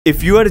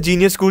If you are a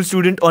Genius School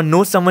student or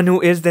know someone who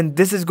is, then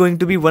this is going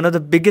to be one of the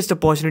biggest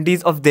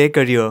opportunities of their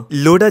career.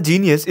 Lodha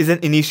Genius is an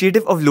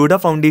initiative of Lodha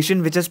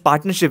Foundation which has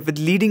partnership with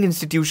leading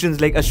institutions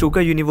like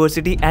Ashoka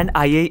University and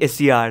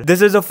IISER.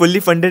 This is a fully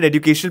funded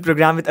educational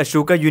program with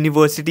Ashoka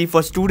University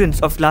for students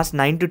of class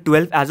 9 to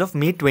 12 as of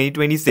May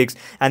 2026,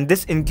 and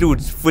this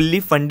includes fully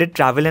funded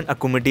travel and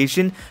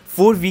accommodation,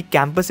 4-week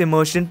campus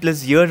immersion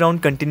plus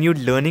year-round continued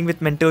learning with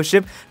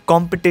mentorship,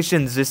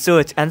 competitions,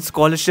 research and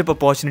scholarship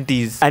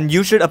opportunities. And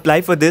you should apply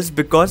for this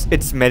because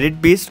it's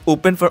merit-based,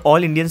 open for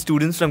all Indian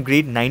students from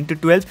grade 9 to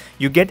 12.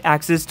 You get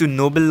access to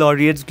Nobel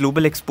laureates,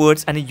 global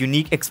experts and a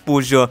unique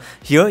exposure.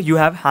 Here you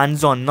have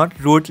hands-on, not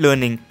rote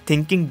learning,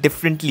 thinking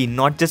differently,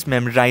 not just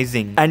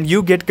memorizing. And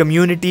you get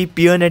community,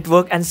 peer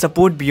network and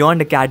support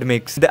beyond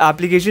academics. The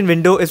application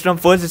window is from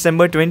 1st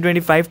December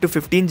 2025 to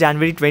 15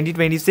 January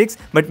 2026,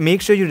 but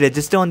make sure you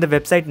register on the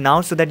website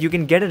now so that you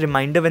can get a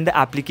reminder when the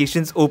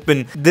applications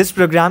open. This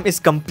program is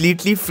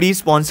completely free,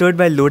 sponsored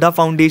by Lodha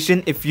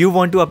Foundation. If you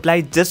want to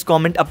apply, just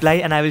comment apply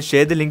and I will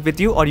share the link with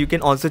you, or you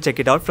can also check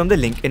it out from the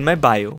link in my bio.